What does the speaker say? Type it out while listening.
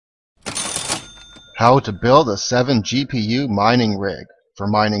How to build a 7 GPU mining rig for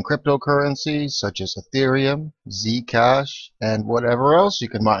mining cryptocurrencies such as Ethereum, ZCash, and whatever else you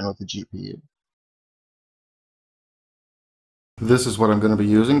can mine with a GPU. This is what I'm going to be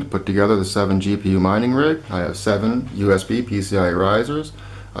using to put together the 7 GPU mining rig. I have 7 USB PCI-E risers,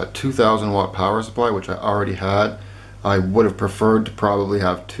 a 2000 watt power supply, which I already had. I would have preferred to probably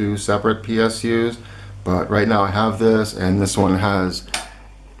have 2 separate PSUs, but right now I have this, and this one has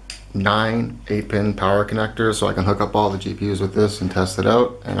 9 8-pin power connectors, so I can hook up all the GPUs with this and test it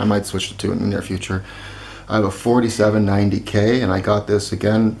out, and I might switch to 2 in the near future. I have a 4790K, and I got this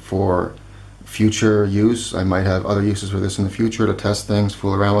again for future use. I might have other uses for this in the future to test things,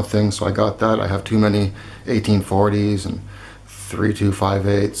 fool around with things, so I got that. I have too many 1840s and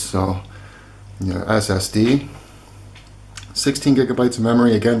 3258s, so SSD. 16 gigabytes of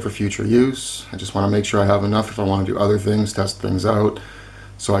memory, again for future use. I just want to make sure I have enough if I want to do other things, test things out.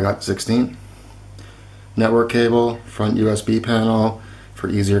 So I got 16. Network cable, front USB panel for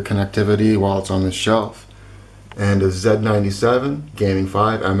easier connectivity while it's on the shelf. And a Z97 Gaming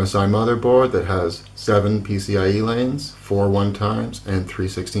 5 MSI motherboard that has 7 PCI-E lanes, 4 1x and 3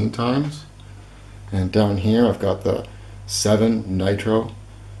 16x. And down here I've got the 7 Nitro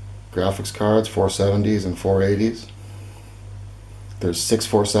graphics cards, 470s and 480s. There's 6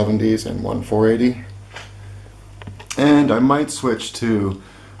 470s and 1 480. And I might switch to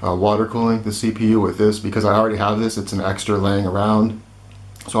water cooling the CPU with this because I already have this. It's an extra laying around.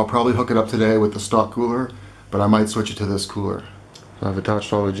 So I'll probably hook it up today with the stock cooler, but I might switch it to this cooler. So I've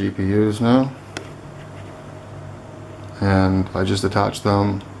attached all the GPUs now, and I just attached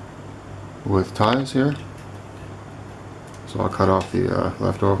them with ties here. So I'll cut off the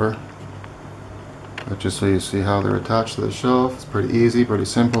leftover. But just so you see how they're attached to the shelf, it's pretty easy, pretty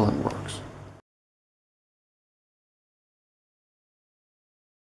simple, and works.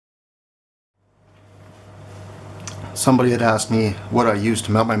 Somebody had asked me what I use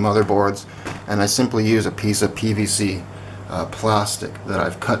to mount my motherboards, and I simply use a piece of PVC plastic that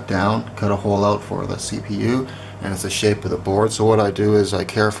I've cut down, cut a hole out for the CPU, and it's the shape of the board. So what I do is I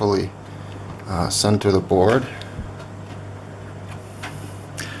carefully center the board,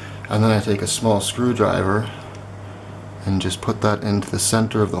 and then I take a small screwdriver and just put that into the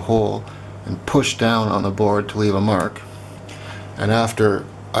center of the hole and push down on the board to leave a mark. And after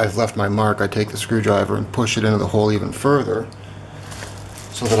I've left my mark, I take the screwdriver and push it into the hole even further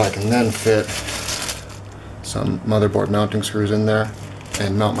so that I can then fit some motherboard mounting screws in there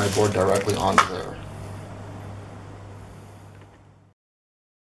and mount my board directly onto there.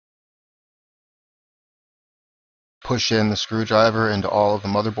 Push in the screwdriver into all of the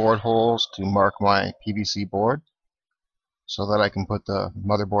motherboard holes to mark my PVC board so that I can put the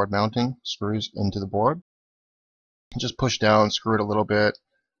motherboard mounting screws into the board. Just push down, screw it a little bit,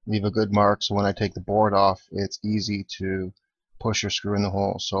 leave a good mark so when I take the board off it's easy to push or screw in the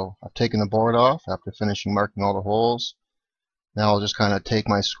hole. So I've taken the board off after finishing marking all the holes. Now I'll just kind of take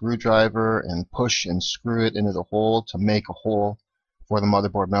my screwdriver and push and screw it into the hole to make a hole for the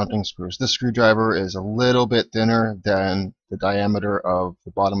motherboard mounting screws. This screwdriver is a little bit thinner than the diameter of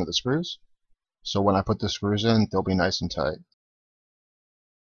the bottom of the screws, so when I put the screws in they'll be nice and tight.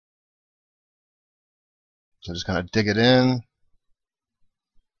 So just kind of dig it in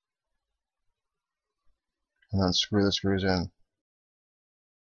and then screw the screws in.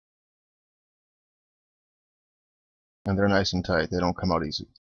 And they're nice and tight, they don't come out easy.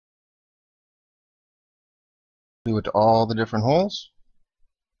 Do it to all the different holes.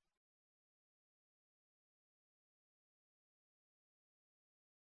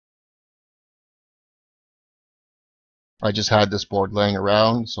 I just had this board laying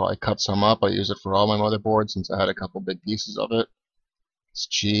around, so I cut some up. I use it for all my motherboards since I had a couple big pieces of it. It's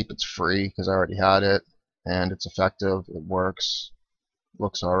cheap, it's free because I already had it, and it's effective, it works,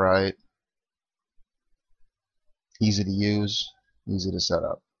 looks alright, easy to use, easy to set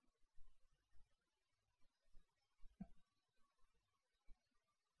up.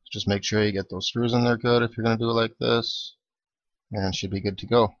 Just make sure you get those screws in there good if you're going to do it like this, and it should be good to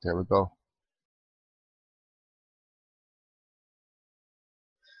go. There we go.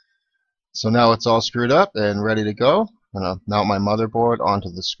 So now it's all screwed up and ready to go. I'm going to mount my motherboard onto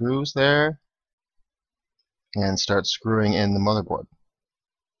the screws there and start screwing in the motherboard.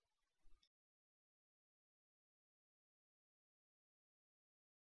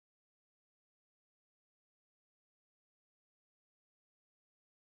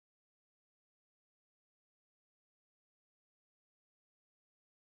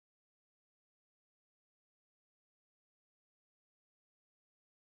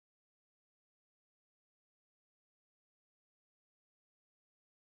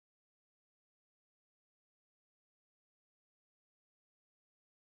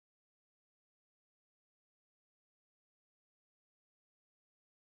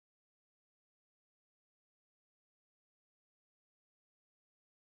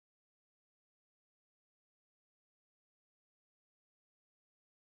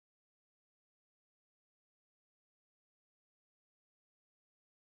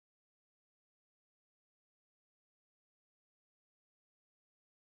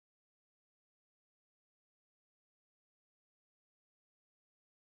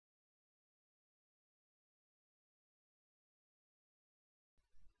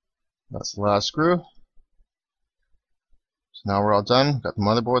 That's the last screw. So now we're all done. Got the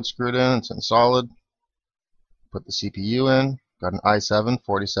motherboard screwed in. It's in solid. Put the CPU in. Got an i7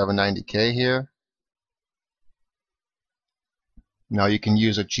 4790K here. Now you can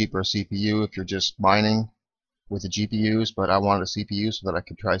use a cheaper CPU if you're just mining with the GPUs, but I wanted a CPU so that I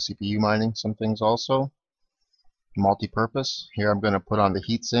could try CPU mining some things also. Multi-purpose. Here I'm going to put on the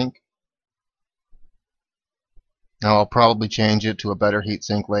heatsink. Now I'll probably change it to a better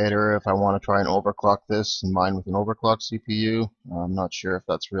heatsink later if I want to try and overclock this and mine with an overclock CPU. I'm not sure if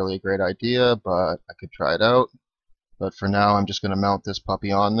that's really a great idea, but I could try it out. But for now I'm just going to mount this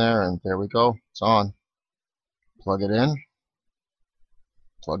puppy on there, and there we go. It's on. Plug it in.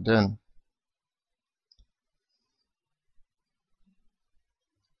 Plugged in.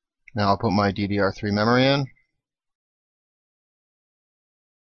 Now I'll put my DDR3 memory in.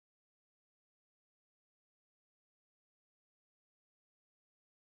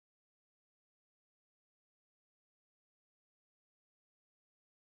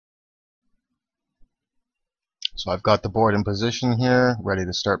 So I've got the board in position here, ready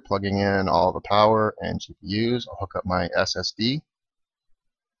to start plugging in all the power and GPUs. I'll hook up my SSD,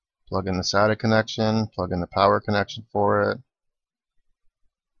 plug in the SATA connection, plug in the power connection for it.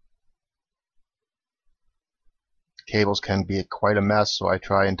 Cables can be quite a mess, so I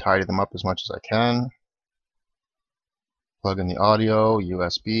try and tidy them up as much as I can. Plug in the audio,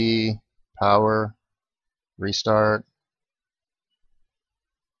 USB, power, restart.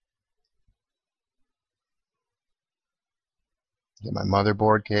 Get my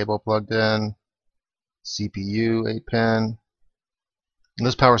motherboard cable plugged in, CPU 8-pin.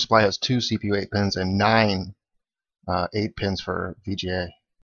 This power supply has 2 CPU 8 pins and 9 8 pins for VGA.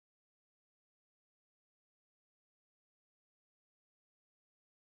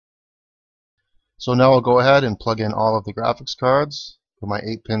 So now I'll go ahead and plug in all of the graphics cards. Put my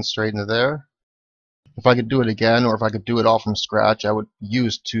 8 pins straight into there. If I could do it again, or if I could do it all from scratch, I would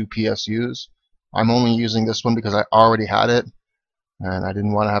use 2 PSUs. I'm only using this one because I already had it, and I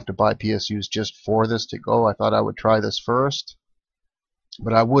didn't want to have to buy PSUs just for this to go. I thought I would try this first.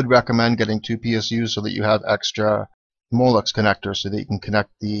 But I would recommend getting 2 PSUs so that you have extra Molex connectors so that you can connect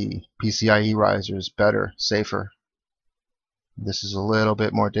the PCI-E risers better, safer. This is a little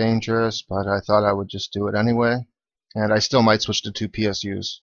bit more dangerous, but I thought I would just do it anyway. And I still might switch to 2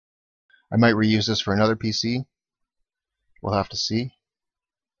 PSUs. I might reuse this for another PC. We'll have to see.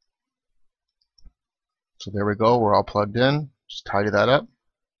 So there we go, we're all plugged in. Just tidy that up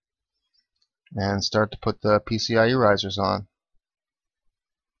and start to put the PCI-E risers on.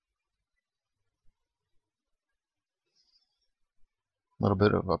 A little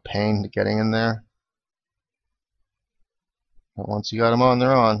bit of a pain getting in there, but once you got them on,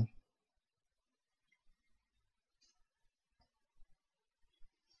 they're on.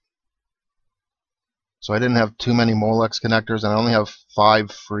 So I didn't have too many Molex connectors, and I only have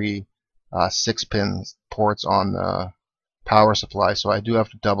 5 free 6-pin ports on the power supply, so I do have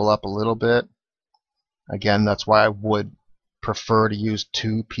to double up a little bit. Again, that's why I would prefer to use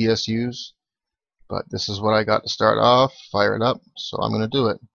 2 PSUs, but this is what I got to start off. Fire it up, so I'm going to do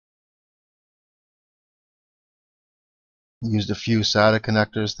it. Used a few SATA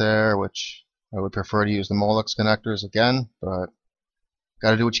connectors there, which I would prefer to use the Molex connectors again, but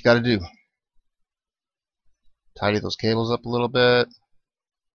gotta do what you gotta do. Tidy those cables up a little bit.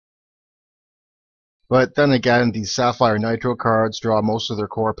 But then again, these Sapphire Nitro cards draw most of their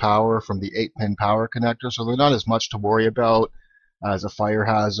core power from the 8-pin power connector, so they're not as much to worry about as a fire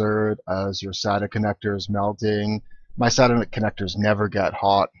hazard, as your SATA connectors melting. My SATA connectors never get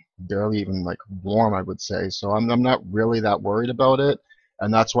hot, barely even like warm, I would say, so I'm not really that worried about it,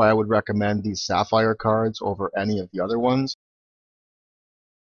 and that's why I would recommend these Sapphire cards over any of the other ones.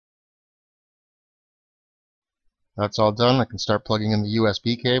 That's all done. I can start plugging in the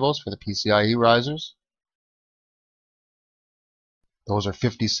USB cables for the PCIe risers. Those are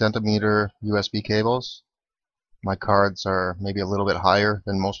 50 centimeter USB cables. My cards are maybe a little bit higher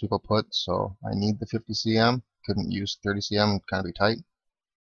than most people put, so I need the 50 cm. Couldn't use 30 cm, it'd kind of be tight.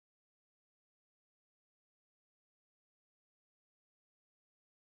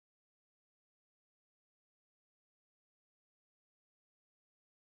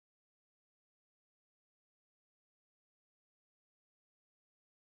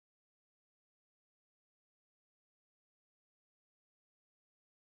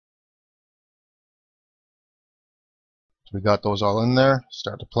 So we got those all in there.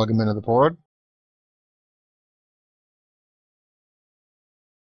 Start to plug them into the board.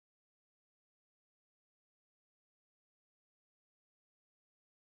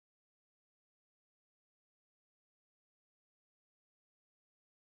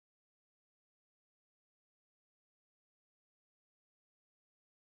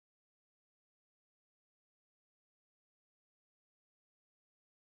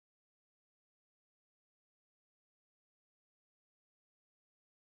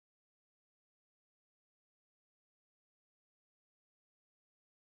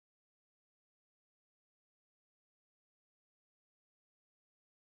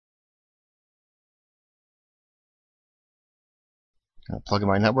 Plug in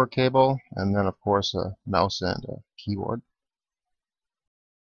my network cable, and then of course a mouse and a keyboard.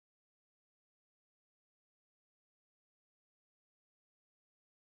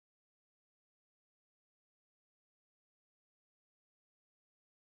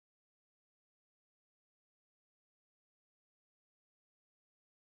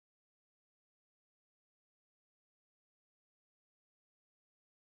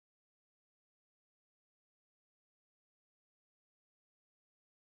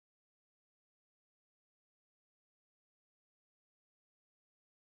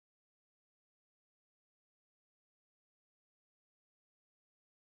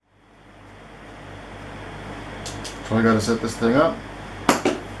 So I gotta set this thing up.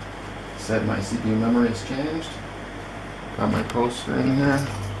 Set my CPU memory is changed. Got my poster in here.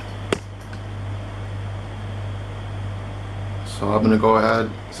 So I'm gonna go ahead,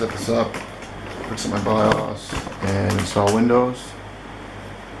 set this up, fix up my BIOS, and install Windows,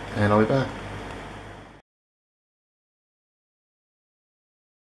 and I'll be back.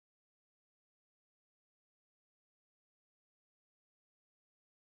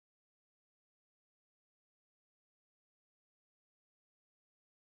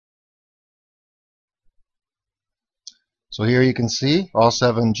 So here you can see all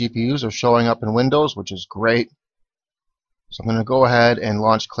 7 GPUs are showing up in Windows, which is great. So I'm going to go ahead and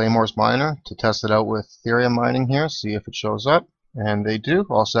launch Claymore's Miner to test it out with Ethereum mining here, see if it shows up. And they do.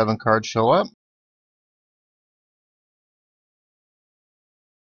 All 7 cards show up.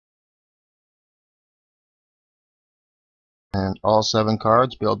 And all 7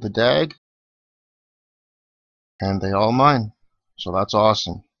 cards build the DAG. And they all mine. So that's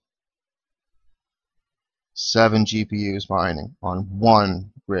awesome. 7 GPUs mining on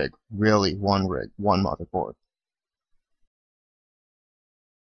one rig. Really, one rig, one motherboard.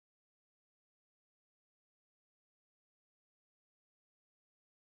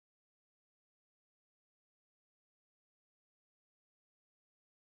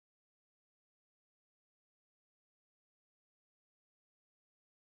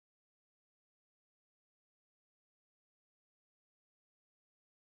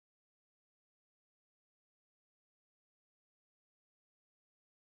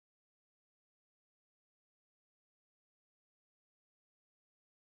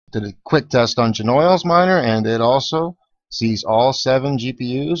 Did a quick test on Genoil's miner, and it also sees all 7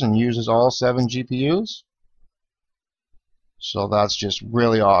 GPUs and uses all 7 GPUs. So that's just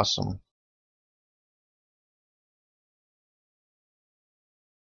really awesome.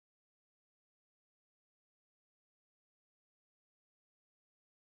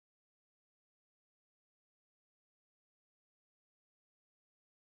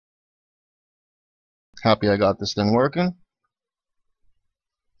 Happy I got this thing working,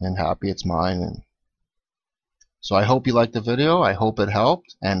 and happy it's mine. So I hope you liked the video, I hope it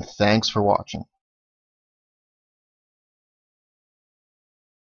helped, and thanks for watching.